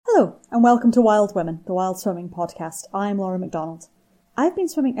Hello, and welcome to Wild Women, the Wild Swimming podcast. I'm Laura McDonald. I've been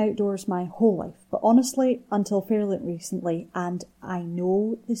swimming outdoors my whole life, but honestly, until fairly recently, and I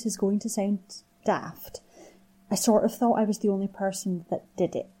know this is going to sound daft, I sort of thought I was the only person that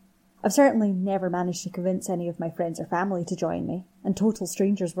did it. I've certainly never managed to convince any of my friends or family to join me, and total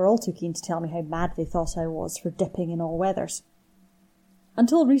strangers were all too keen to tell me how mad they thought I was for dipping in all weathers.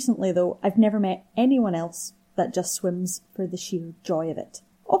 Until recently, though, I've never met anyone else that just swims for the sheer joy of it.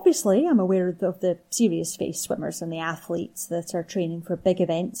 Obviously, I'm aware of the serious face swimmers and the athletes that are training for big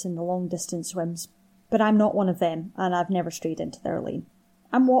events and the long-distance swims, but I'm not one of them, and I've never strayed into their lane.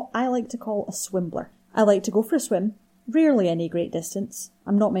 I'm what I like to call a swimbler. I like to go for a swim, rarely any great distance.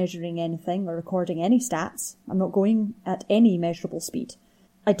 I'm not measuring anything or recording any stats. I'm not going at any measurable speed.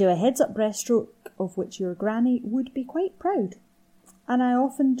 I do a heads-up breaststroke of which your granny would be quite proud, and I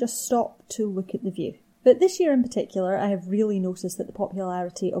often just stop to look at the view. But this year in particular, I have really noticed that the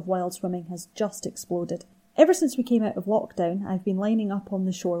popularity of wild swimming has just exploded. Ever since we came out of lockdown, I've been lining up on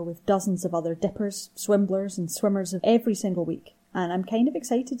the shore with dozens of other dippers, swimblers and swimmers of every single week. And I'm kind of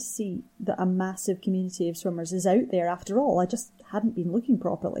excited to see that a massive community of swimmers is out there after all. I just hadn't been looking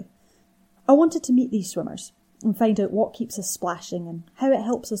properly. I wanted to meet these swimmers and find out what keeps us splashing and how it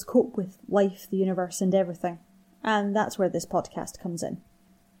helps us cope with life, the universe and everything. And that's where this podcast comes in.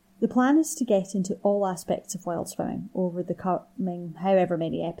 The plan is to get into all aspects of wild swimming over the coming however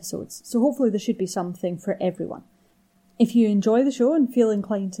many episodes, so hopefully there should be something for everyone. If you enjoy the show and feel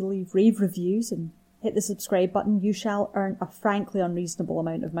inclined to leave rave reviews and hit the subscribe button, you shall earn a frankly unreasonable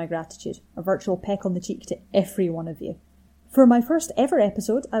amount of my gratitude, a virtual peck on the cheek to every one of you. For my first ever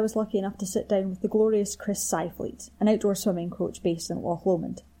episode, I was lucky enough to sit down with the glorious Chris Seifleet, an outdoor swimming coach based in Loch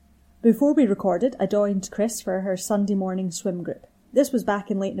Lomond. Before we recorded, I joined Chris for her Sunday morning swim group. This was back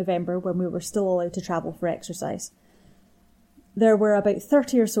in late November when we were still allowed to travel for exercise. There were about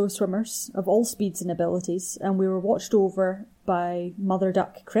 30 or so swimmers of all speeds and abilities, and we were watched over by Mother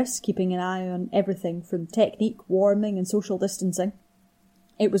Duck Chris, keeping an eye on everything from technique, warming and social distancing.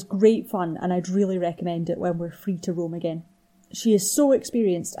 It was great fun, and I'd really recommend it when we're free to roam again. She is so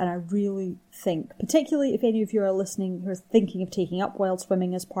experienced, and I really think, particularly if any of you are listening who are thinking of taking up wild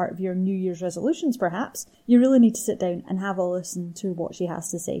swimming as part of your New Year's resolutions perhaps, you really need to sit down and have a listen to what she has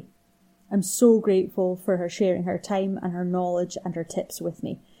to say. I'm so grateful for her sharing her time and her knowledge and her tips with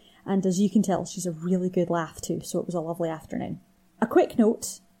me. And as you can tell, she's a really good laugh too, so it was a lovely afternoon. A quick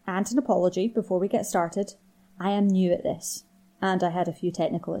note and an apology before we get started. I am new at this, and I had a few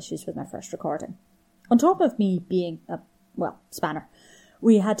technical issues with my first recording. On top of me being a spanner.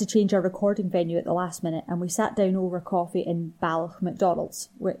 We had to change our recording venue at the last minute and we sat down over coffee in Balloch McDonald's,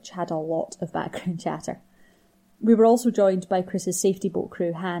 which had a lot of background chatter. We were also joined by Chris's safety boat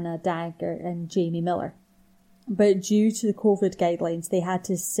crew, Hannah, Dagger and Jamie Miller. But due to the COVID guidelines, they had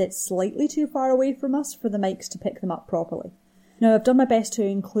to sit slightly too far away from us for the mics to pick them up properly. Now, I've done my best to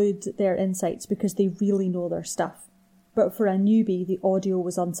include their insights because they really know their stuff. But for a newbie, the audio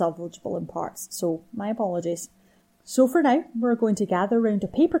was unsalvageable in parts, so my apologies. So for now, we're going to gather round a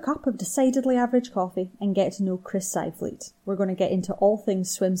paper cup of decidedly average coffee and get to know Chris Seifleet. We're going to get into all things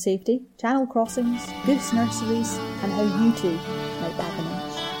swim safety, channel crossings, goose nurseries, and how you too might bag an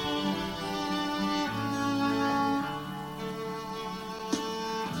inch.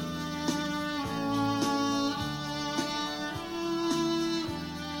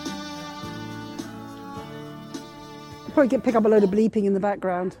 Probably pick up a load of bleeping in the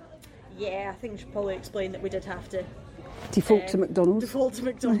background. Yeah, I think we should probably explain that we did have to default to McDonald's.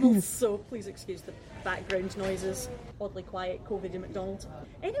 So please excuse the background noises. Oddly quiet COVID in McDonald's.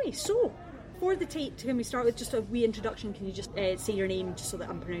 Anyway, so for the tape, can we start with just a wee introduction? Can you just say your name just so that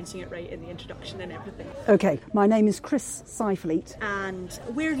I'm pronouncing it right in the introduction and everything? Okay, my name is Chris Seifleet. And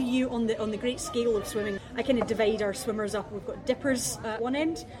where are you on the great scale of swimming? I kind of divide our swimmers up. We've got dippers at one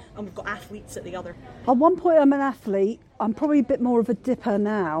end and we've got athletes at the other. At one point I'm an athlete. I'm probably a bit more of a dipper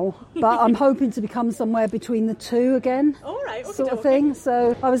now, but I'm hoping to become somewhere between the two again. All right, okay, sort of thing.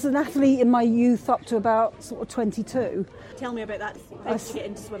 So I was an athlete in my youth up to about sort of 22. Tell me about that. How did you get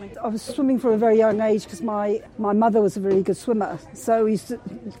into swimming? I was swimming from a very young age because my mother was a really good swimmer. So we used to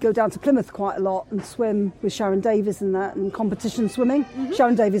go down to Plymouth quite a lot and swim with Sharon Davies and that, and competition swimming. Mm-hmm.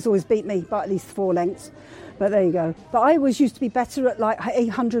 Sharon Davies always beat me by at least 4 lengths. But there you go. But I always used to be better at like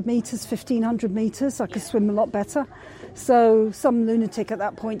 800 metres, 1,500 metres. I could swim a lot better. So some lunatic at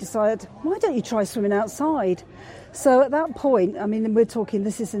that point decided, why don't you try swimming outside? So at that point, I mean, we're talking,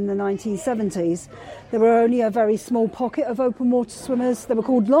 this is in the 1970s, there were only a very small pocket of open water swimmers. They were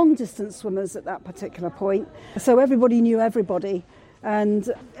called long distance swimmers at that particular point. So everybody knew everybody.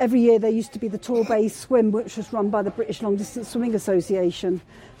 And every year there used to be the Torbay Swim, which was run by the British Long Distance Swimming Association.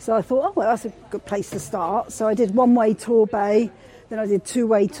 So I thought, oh, well, that's a good place to start. So I did one-way Torbay, then I did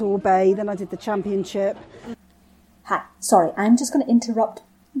two-way Torbay, then I did the championship. Hi, sorry, I'm just going to interrupt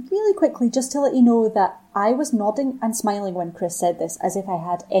really quickly just to let you know that I was nodding and smiling when Chris said this, as if I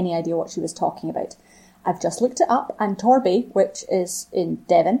had any idea what she was talking about. I've just looked it up, and Torbay, which is in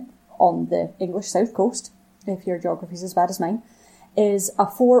Devon, on the English south coast, if your geography's as bad as mine, is a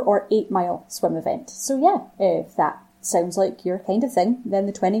 4 or 8 mile swim event. So yeah, if that sounds like your kind of thing, then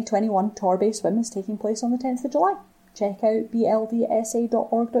the 2021 Torbay swim is taking place on the 10th of July. Check out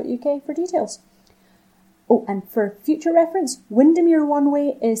bldsa.org.uk for details. Oh, and for future reference, Windermere one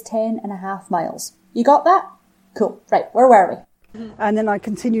way is 10.5 miles. You got that? Cool. Right, where were we? And then I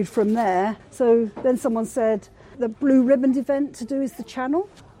continued from there. So then someone said, the Blue Ribbon event to do is the Channel.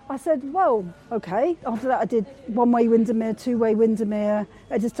 I said, well, okay. After that I did one-way Windermere, two-way Windermere,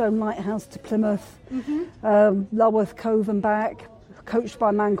 Eddystone Lighthouse to Plymouth, Lulworth Cove and back, coached by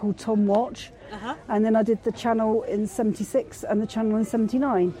a man called Tom Watch. And then I did the Channel in 76 and the Channel in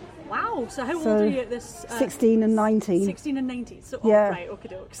 79. Wow, so how old are you at this? 16 and 19. 16 and 19, so yeah. Right,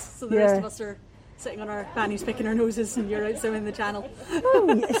 okie dokes. So the rest of us are sitting on our fannies picking our noses and you're out swimming the Channel.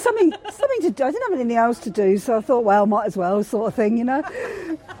 Oh, yeah, something to do. I didn't have anything else to do, so I thought, well, might as well, sort of thing, you know.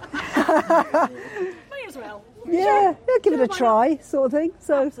 Might as well. Yeah, give it a try, sort of thing.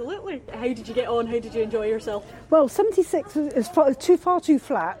 So absolutely. How did you get on? How did you enjoy yourself? Well, 76 was far too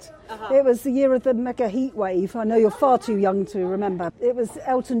flat. It was the year of the mega heat wave. I know you're far too young to remember. It was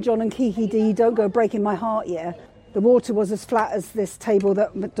Elton John and Kiki Dee, Don't Go Breaking My Heart year. The water was as flat as this table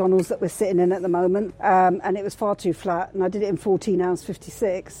that McDonald's that we're sitting in at the moment, and it was far too flat. And I did it in 14 hours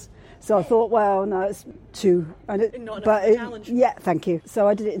 56. So I thought, well, no, it's too. Not enough of a challenge. Yeah, thank you. So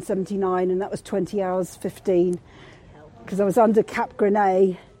I did it in 79, and that was 20 hours 15, because I was under Cap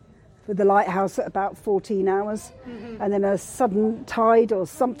Grenay with the lighthouse at about 14 hours, and then a sudden tide or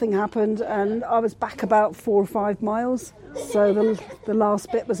something happened, and I was back about 4 or 5 miles. So the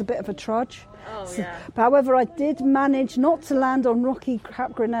last bit was a bit of a trudge. Oh, yeah. However, I did manage not to land on rocky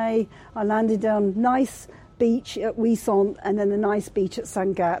Cap Grenay. I landed on nice beach at Ouessant and then the nice beach at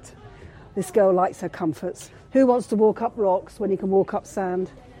Sangatte. This girl likes her comforts. Who wants to walk up rocks when you can walk up sand?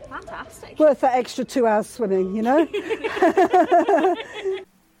 Fantastic. Worth that extra 2 hours swimming, you know?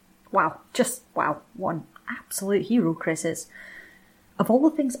 Wow, just wow. One absolute hero, Chris is. Of all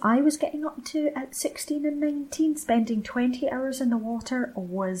the things I was getting up to at 16 and 19, spending 20 hours in the water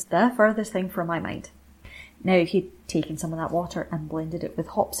was the furthest thing from my mind. Now, if you'd taken some of that water and blended it with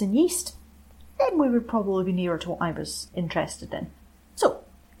hops and yeast, then we would probably be nearer to what I was interested in. So,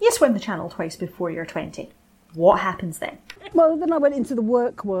 you swim the Channel twice before you're 20. What happens then? Well, then I went into the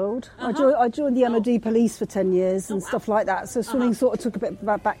work world. I joined the MOD police for 10 years and stuff like that. So swimming sort of took a bit of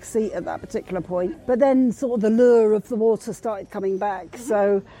a back seat at that particular point. But then sort of the lure of the water started coming back.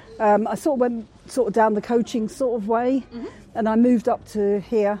 So I sort of went sort of down the coaching sort of way. And I moved up to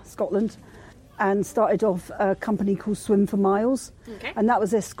here, Scotland, and started off a company called Swim for Miles. Okay. And that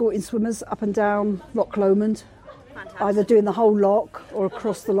was escorting swimmers up and down Loch Lomond, Fantastic. either doing the whole loch or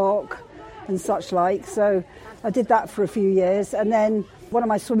across the loch and such like. So I did that for a few years, and then one of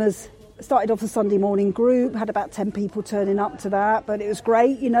my swimmers started off a Sunday morning group, had about 10 people turning up to that, but it was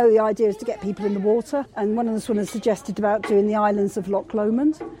great. You know, the idea is to get people in the water, and one of the swimmers suggested about doing the islands of Loch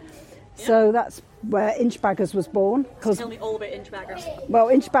Lomond. So that's where Inchbaggers was born. Tell me all about Inchbaggers. Well,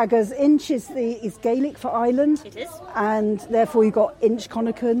 Inchbaggers, Inch is Gaelic for island. It is. And therefore you've got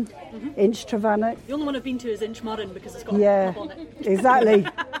Inchconnecan, Inch Trevannick. The only one I've been to is Inchmurren because it's got a Yeah, pub on it. exactly.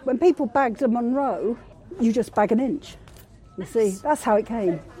 When people bagged a Monroe, you just bag an inch. You see, that's how it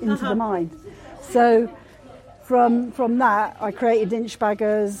came into the mind. So from that, I created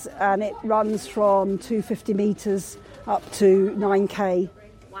Inchbaggers, and it runs from 250 metres up to 9k.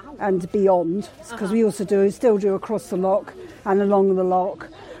 Wow. And beyond, because we also still do across the loch and along the loch.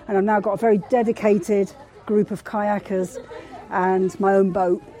 And I've now got a very dedicated group of kayakers and my own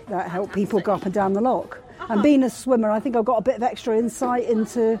boat that help people go up and down the loch. And being a swimmer, I think I've got a bit of extra insight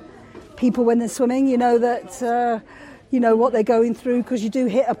into people when they're swimming, you know, that, you know, what they're going through, because you do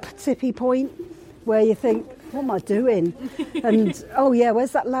hit a tippy point where you think, what am I doing? And, oh yeah,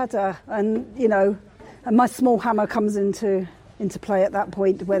 where's that ladder? And, you know, and my small hammer comes into play at that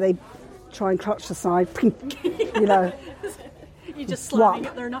point where they try and clutch the side, you know. You're just slamming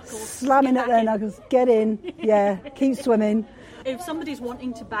at their knuckles. Slamming at their knuckles. Get in, yeah, keep swimming. If somebody's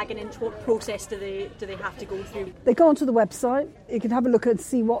wanting to bag an inch, what process do they have to go through? They go onto the website. You can have a look and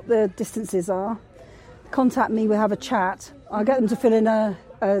see what the distances are. Contact me, we'll have a chat. I'll get them to fill in a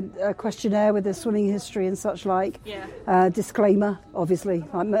a questionnaire with their swimming history and such like. Yeah. Disclaimer, obviously,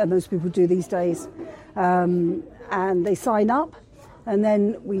 like most people do these days. And they sign up, and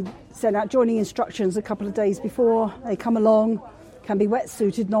then we send out joining instructions a couple of days before. They come along, can be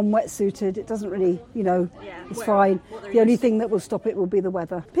wetsuited, non-wetsuited. It doesn't really, it's fine. The only thing that will stop it will be the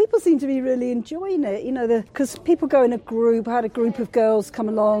weather. People seem to be really enjoying it, because people go in a group. I had a group of girls come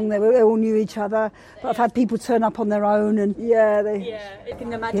along. They all knew each other. But I've had people turn up on their own, and you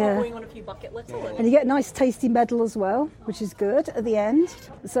can imagine going on a few bucket lists. And you get a nice tasty medal as well, which is good at the end.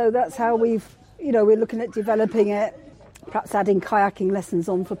 So that's how we're looking at developing it. Perhaps adding kayaking lessons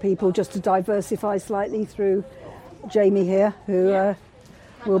on for people just to diversify slightly through Jamie here, who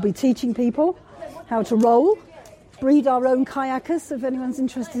will be teaching people how to roll, breed our own kayakers, if anyone's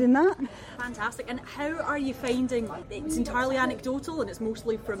interested in that. Fantastic. And how are you finding, it's entirely anecdotal and it's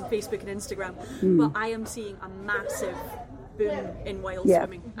mostly from Facebook and Instagram, but I am seeing a massive boom in wild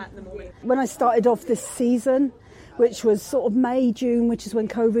swimming at the moment. When I started off this season, which was sort of May, June, which is when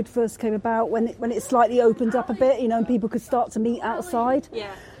COVID first came about, when it slightly opened up a bit, and people could start to meet outside.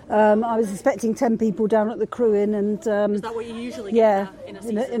 Yeah. I was expecting 10 people down at the Crewin, and is that what you usually get in a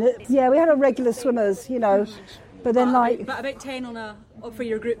season? We had our regular swimmers, but then about 10 for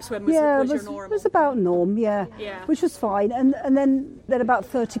your group swim was your norm. It was about norm, which was fine. And then about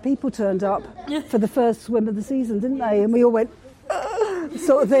 30 people turned up for the first swim of the season, didn't they? And we all went,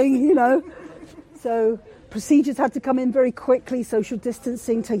 sort of thing, So procedures had to come in very quickly, social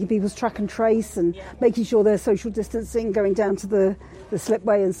distancing, taking people's track and trace and making sure they're social distancing, going down to the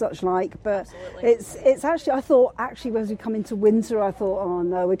slipway and such like. But it's actually, I thought as we come into winter, I thought, oh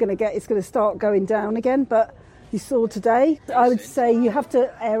no, it's going to start going down again. But you saw today, I would say you have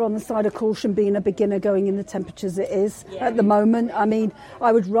to err on the side of caution being a beginner going in the temperatures it is at the moment. I mean,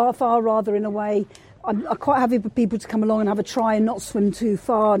 I would far rather in a way, I'm quite happy for people to come along and have a try and not swim too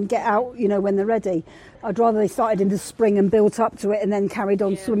far and get out, when they're ready. I'd rather they started in the spring and built up to it and then carried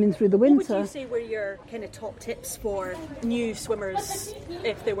on swimming through the winter. What would you say were your kind of top tips for new swimmers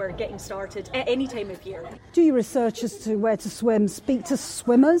if they were getting started at any time of year? Do your research as to where to swim. Speak to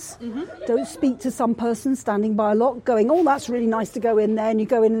swimmers. Don't speak to some person standing by a lock going, oh, that's really nice to go in there. And you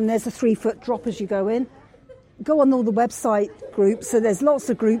go in and there's a 3-foot drop as you go in. Go on all the website groups. So there's lots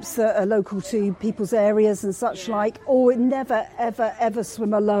of groups that are local to people's areas and such like. Or never, ever, ever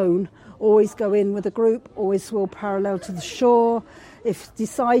swim alone. Always go in with a group, always swim parallel to the shore.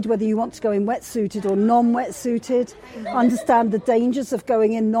 Decide whether you want to go in wetsuited or non-wetsuited. Understand the dangers of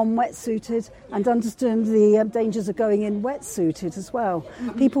going in non-wetsuited and understand the dangers of going in wetsuited as well.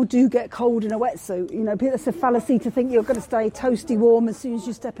 People do get cold in a wetsuit. It's a fallacy to think you're going to stay toasty warm as soon as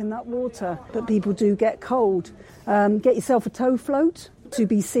you step in that water. But people do get cold. Get yourself a tow float to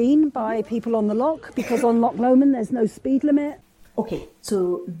be seen by people on the loch, because on Loch Lomond there's no speed limit. Okay,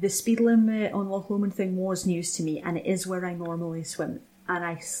 so the speed limit on Loch Lomond thing was news to me, and it is where I normally swim. And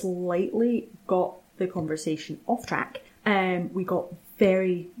I slightly got the conversation off track. We got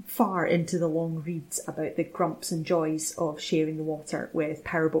very far into the long reads about the grumps and joys of sharing the water with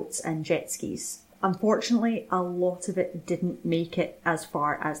powerboats and jet skis. Unfortunately, a lot of it didn't make it as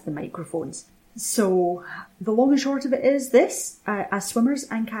far as the microphones. So the long and short of it is this: as swimmers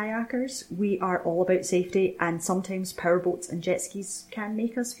and kayakers, we are all about safety, and sometimes powerboats and jet skis can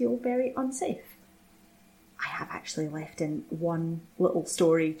make us feel very unsafe. I have actually left in one little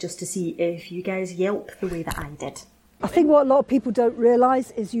story just to see if you guys yelp the way that I did. I think what a lot of people don't realise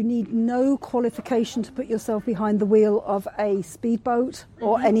is you need no qualification to put yourself behind the wheel of a speedboat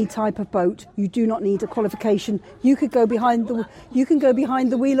or any type of boat. You do not need a qualification. You can go behind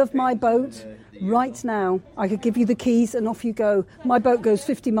the wheel of my boat right now. I could give you the keys and off you go. My boat goes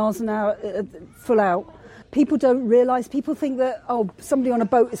 50 miles an hour full out. People don't realise, people think that, somebody on a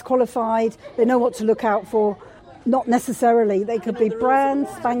boat is qualified, they know what to look out for. Not necessarily. They could be brand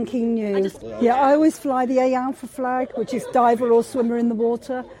spanking new. I always fly the A Alpha flag, which is diver or swimmer in the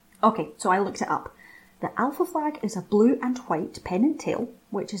water. Okay, so I looked it up. The Alpha flag is a blue and white pennant tail,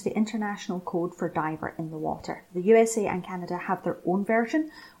 which is the international code for diver in the water. The USA and Canada have their own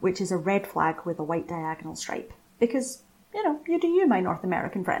version, which is a red flag with a white diagonal stripe. Because, you do you, my North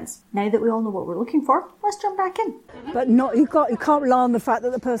American friends. Now that we all know what we're looking for, let's jump back in. But you can't rely on the fact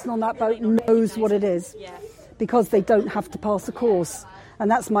that the person on that boat knows what it is. Because they don't have to pass a course. And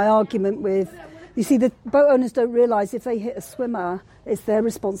that's my argument with... You see, the boat owners don't realise if they hit a swimmer, it's their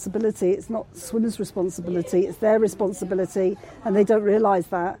responsibility. It's not the swimmer's responsibility, it's their responsibility, and they don't realise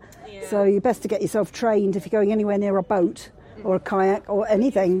that. So you're best to get yourself trained if you're going anywhere near a boat or a kayak or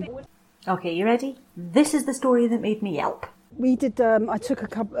anything. Okay, you ready? This is the story that made me yelp. We did. I took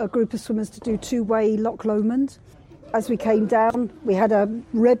a group of swimmers to do two-way Loch Lomond. as we came down, we had a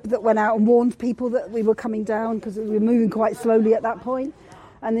rib that went out and warned people that we were coming down because we were moving quite slowly at that point.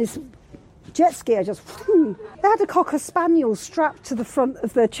 And this jet skier just, they had a Cocker Spaniel strapped to the front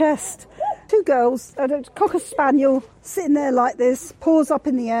of their chest. 2 girls, a Cocker Spaniel sitting there like this, paws up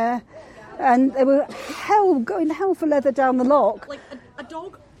in the air, and they were going hell for leather down the lock. Like a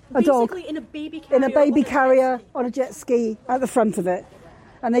dog? A dog. Basically in a baby carrier. In a baby carrier on a jet ski at the front of it.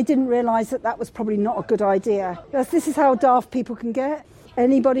 And they didn't realise that was probably not a good idea. This is how daft people can get.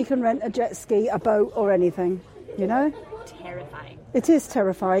 Anybody can rent a jet ski, a boat or anything, you know? Terrifying. It is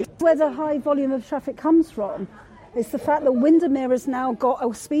terrifying. Where the high volume of traffic comes from is the fact that Windermere has now got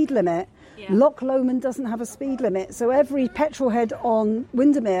a speed limit. Yeah. Loch Lomond doesn't have a speed limit. So every petrol head on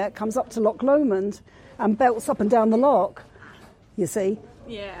Windermere comes up to Loch Lomond and belts up and down the loch, you see.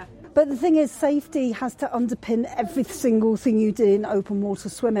 Yeah. But the thing is, safety has to underpin every single thing you do in open water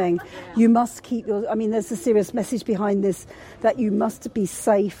swimming. Yeah. You must keep there's a serious message behind this, that you must be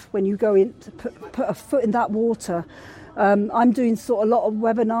safe when you go in to put a foot in that water. I'm doing a lot of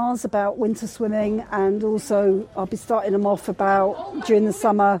webinars about winter swimming, and also I'll be starting them off during the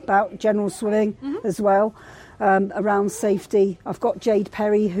summer about general swimming as well, around safety. I've got Jade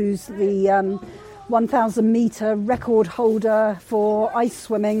Perry, who's the 1,000 metre record holder for ice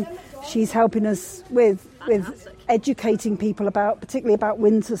swimming. She's helping us with educating people particularly about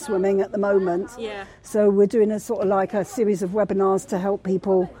winter swimming at the moment. Yeah. So we're doing a series of webinars to help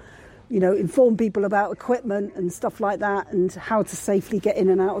people, inform people about equipment and stuff like that, and how to safely get in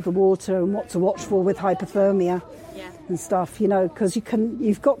and out of the water, and what to watch for with hypothermia and stuff, because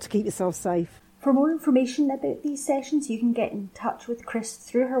you've got to keep yourself safe. For more information about these sessions, you can get in touch with Chris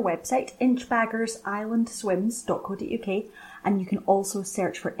through her website, inchbaggersislandswims.co.uk, and you can also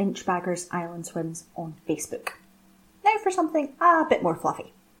search for Inchbaggers Island Swims on Facebook. Now for something a bit more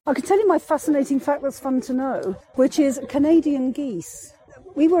fluffy. I can tell you my fascinating fact that's fun to know, which is Canadian geese.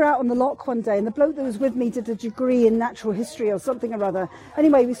 We were out on the loch one day, and the bloke that was with me did a degree in natural history or something or other.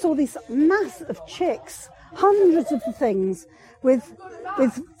 Anyway, we saw these mass of chicks, hundreds of the things, with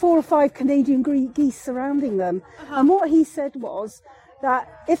 4 or 5 Canadian geese surrounding them. And what he said was that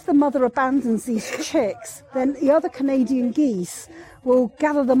if the mother abandons these chicks, then the other Canadian geese will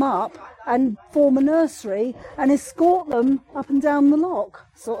gather them up and form a nursery and escort them up and down the loch,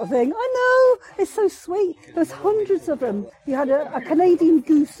 sort of thing. I know, it's so sweet. There's hundreds of them. You had a Canadian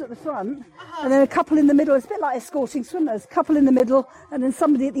goose at the front, and then a couple in the middle. It's a bit like escorting swimmers. A couple in the middle, and then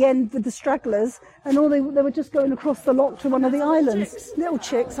somebody at the end with the stragglers, and they were just going across the loch to one of the islands. Chicks. Little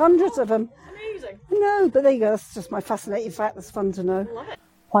chicks, hundreds of them. Amazing. No, but there you go. That's just my fascinating fact. That's fun to know. Love it.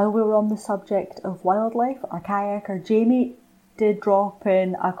 While we were on the subject of wildlife, our kayaker Jamie did drop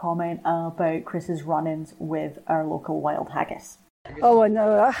in a comment about Chris's run-ins with our local wild haggis. Oh, I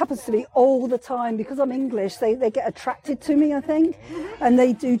know. That happens to me all the time. Because I'm English, they get attracted to me, I think. And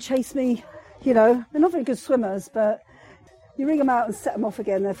they do chase me, They're not very good swimmers, but you ring them out and set them off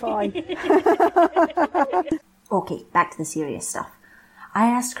again, they're fine. Okay, back to the serious stuff. I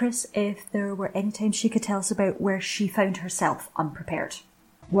asked Chris if there were any times she could tell us about where she found herself unprepared.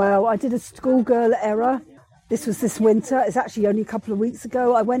 Well, I did a schoolgirl error. This was this winter. It's actually only a couple of weeks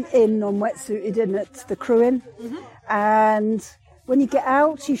ago. I went in on wetsuited in at the Crewin. And when you get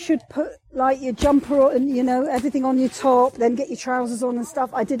out, you should put your jumper and, everything on your top, then get your trousers on and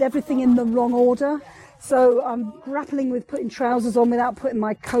stuff. I did everything in the wrong order. So I'm grappling with putting trousers on without putting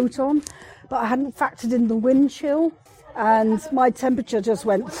my coat on. But I hadn't factored in the wind chill. And my temperature just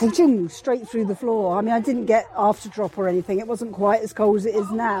went straight through the floor. I mean, I didn't get after drop or anything. It wasn't quite as cold as it is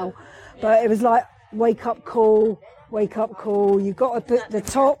now. But it was like, wake up call. You've got to put the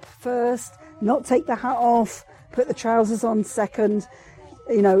top first, not take the hat off, put the trousers on second,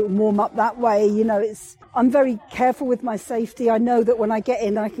 warm up that way. I'm very careful with my safety. I know that when I get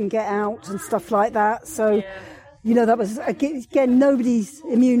in, I can get out and stuff like that. So, that was, again, nobody's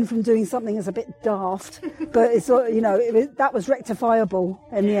immune from doing something that's a bit daft, but it's, that was rectifiable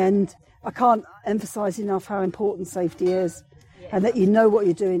in the end. I can't emphasise enough how important safety is. And that you know what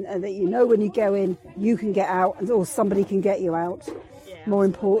you're doing, and that when you go in, you can get out, or somebody can get you out. More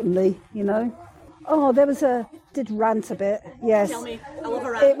importantly, Oh, did rant a bit. Yes. Tell me, I love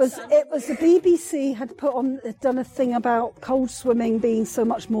a rant. It was the BBC had done a thing about cold swimming being so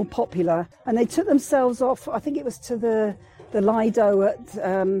much more popular, and they took themselves off. I think it was to the Lido at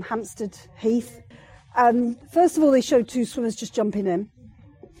Hampstead Heath. And first of all, they showed 2 swimmers just jumping in.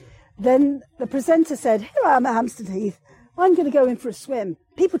 Then the presenter said, "Here I am at Hampstead Heath. I'm going to go in for a swim.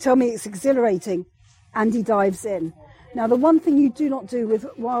 People tell me it's exhilarating." And he dives in. Now, the one thing you do not do with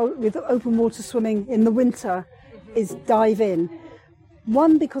open water swimming in the winter is dive in.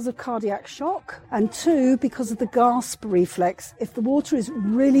 1, because of cardiac shock, and 2, because of the gasp reflex. If the water is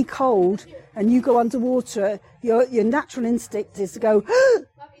really cold and you go underwater, your natural instinct is to go,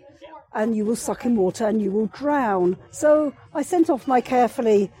 and you will suck in water and you will drown. So I sent off my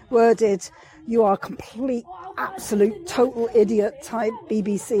carefully worded, "You are complete, absolute, total idiot" type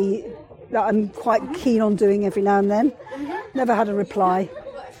BBC that I'm quite keen on doing every now and then. Never had a reply.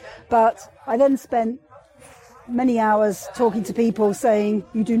 But I then spent many hours talking to people saying,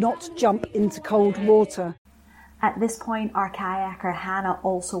 you do not jump into cold water. At this point, our kayaker Hannah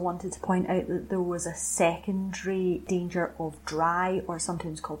also wanted to point out that there was a secondary danger of dry, or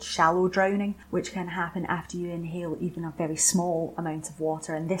sometimes called shallow drowning, which can happen after you inhale even a very small amount of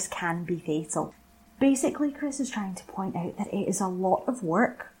water, and this can be fatal. Basically, Chris is trying to point out that it is a lot of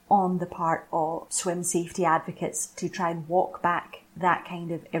work on the part of swim safety advocates to try and walk back that kind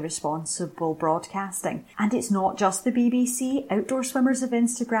of irresponsible broadcasting. And it's not just the BBC. Outdoor Swimmers of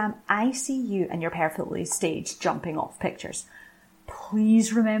Instagram, I see you and your perfectly staged jumping off pictures.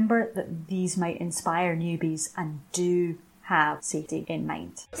 Please remember that these might inspire newbies, and do have safety in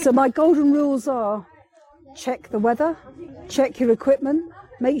mind. So my golden rules are: check the weather, check your equipment,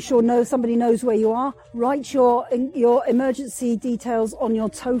 make sure somebody knows where you are, write your emergency details on your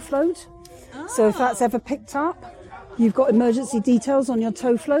tow float. So if that's ever picked up, you've got emergency details on your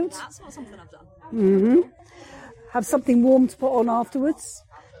tow float. That's not something I've done. Have something warm to put on afterwards.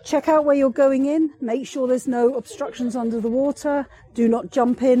 Check out where you're going in. Make sure there's no obstructions under the water. Do not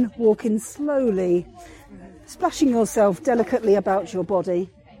jump in. Walk in slowly. Splashing yourself delicately about your body.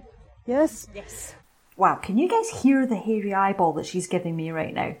 Yes? Yes. Wow, can you guys hear the hairy eyeball that she's giving me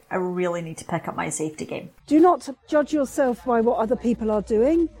right now? I really need to pick up my safety game. Do not judge yourself by what other people are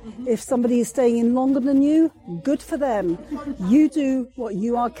doing. If somebody is staying in longer than you, good for them. You do what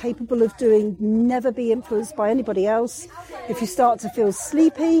you are capable of doing. Never be influenced by anybody else. If you start to feel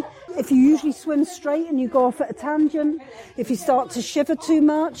sleepy, if you usually swim straight and you go off at a tangent, if you start to shiver too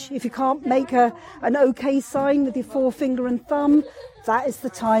much, if you can't make an OK sign with your forefinger and thumb, that is the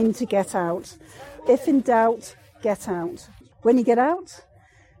time to get out. If in doubt, get out. When you get out,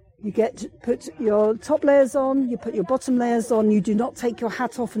 you put your top layers on, you put your bottom layers on, you do not take your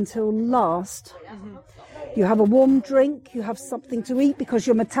hat off until last. You have a warm drink, you have something to eat because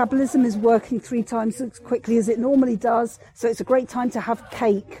your metabolism is working 3 times as quickly as it normally does, so it's a great time to have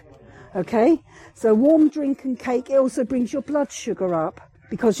cake, okay? So warm drink and cake, it also brings your blood sugar up,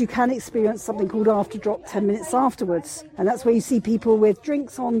 because you can experience something called after drop 10 minutes afterwards. And that's where you see people with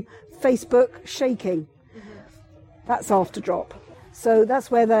drinks on Facebook shaking. That's after drop. So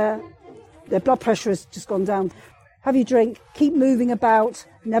that's where their blood pressure has just gone down. Have your drink, keep moving about,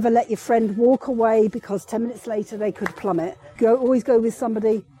 never let your friend walk away, because 10 minutes later they could plummet. Always go with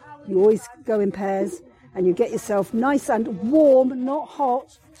somebody, you always go in pairs, and you get yourself nice and warm, not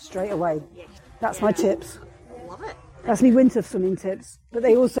hot, straight away. That's my tips. Love it. That's my winter swimming tips, but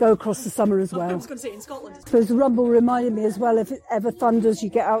they also go across the summer as well. I was going to say in Scotland. I suppose the rumble reminded me as well, if it ever thunders, you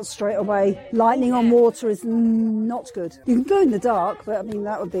get out straight away. Lightning on water is not good. You can go in the dark, but I mean,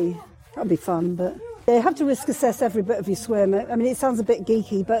 that'd be fun, but you have to risk assess every bit of your swim. I mean, it sounds a bit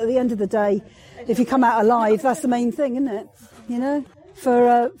geeky, but at the end of the day, if you come out alive, that's the main thing, isn't it? You know?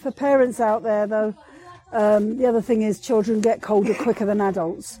 For parents out there, though, the other thing is children get colder quicker than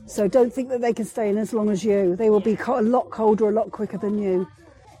adults. So don't think that they can stay in as long as you. They will be a lot colder, a lot quicker than you.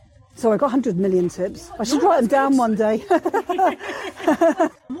 So I got 100 million tips. I should write them down one day. What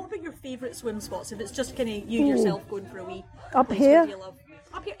about your favourite swim spots? If it's just kind of you yourself going for a wee. Up here? You love?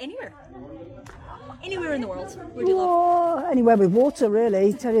 Up here, anywhere. Anywhere in the world. Where do you love? Anywhere with water,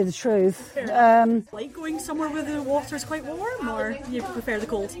 really, tell you the truth. Like going somewhere where the water is quite warm, or you prefer the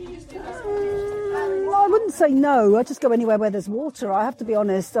cold? I wouldn't say no. I just go anywhere where there's water. I have to be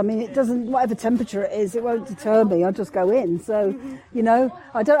honest. I mean, it doesn't, whatever temperature it is, it won't deter me. I just go in. So, you know,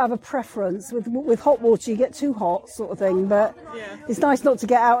 I don't have a preference. With hot water, you get too hot, sort of thing. But it's nice not to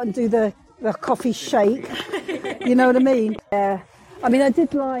get out and do the coffee shake. You know what I mean? Yeah. I mean,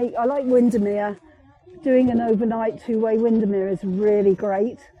 I like Windermere. Doing an overnight 2-way Windermere is really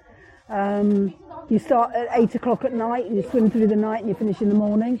great. You start at 8 o'clock at night and you swim through the night and you finish in the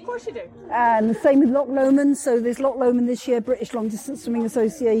morning. Of course you do. And the same with Loch Lomond. So there's Loch Lomond this year, British Long Distance Swimming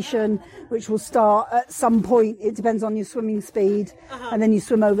Association, which will start at some point. It depends on your swimming speed. And then you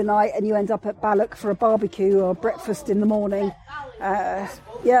swim overnight and you end up at Balloch for a barbecue or breakfast in the morning.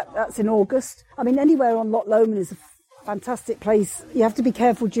 That's in August. I mean, anywhere on Loch Lomond is a fantastic place. You have to be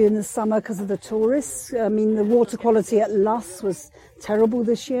careful during the summer because of the tourists. I mean, the water quality at Luss was terrible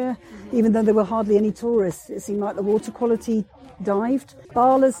this year. Even though there were hardly any tourists, it seemed like the water quality dived.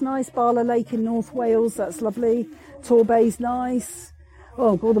 Barla's nice, Barla Lake in North Wales, that's lovely. Torbay's nice.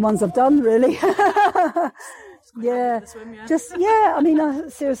 Oh, all the ones I've done, really. Yeah. Swim, yeah. Just, yeah, I mean,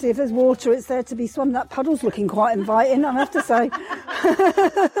 seriously, if there's water, it's there to be swum. That puddle's looking quite inviting, I have to say.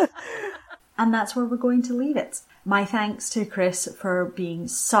 And that's where we're going to leave it. My thanks to Chris for being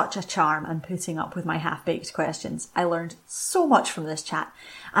such a charm and putting up with my half-baked questions. I learned so much from this chat,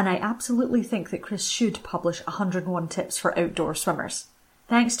 and I absolutely think that Chris should publish 101 tips for outdoor swimmers.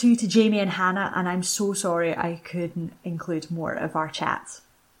 Thanks too to Jamie and Hannah, and I'm so sorry I couldn't include more of our chat.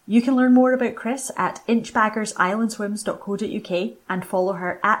 You can learn more about Chris at inchbaggersislandswims.co.uk and follow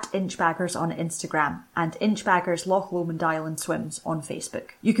her at inchbaggers on Instagram and inchbaggers Loch Lomond Island Swims on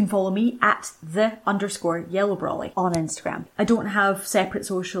Facebook. You can follow me at _yellowbrolly on Instagram. I don't have separate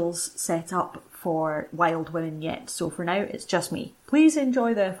socials set up for Wild Women yet, so for now it's just me. Please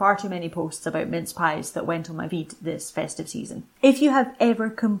enjoy the far too many posts about mince pies that went on my feed this festive season. If you have ever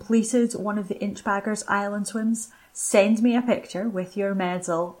completed one of the Inchbaggers Island Swims, send me a picture with your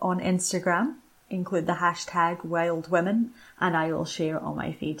medal on Instagram. Include the hashtag WildWomen and I will share it on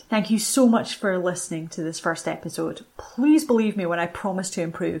my feed. Thank you so much for listening to this first episode. Please believe me when I promise to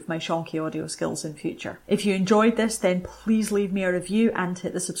improve my shonky audio skills in future. If you enjoyed this, then please leave me a review and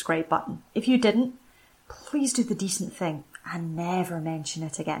hit the subscribe button. If you didn't, please do the decent thing and never mention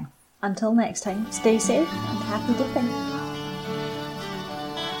it again. Until next time, stay safe and happy dipping.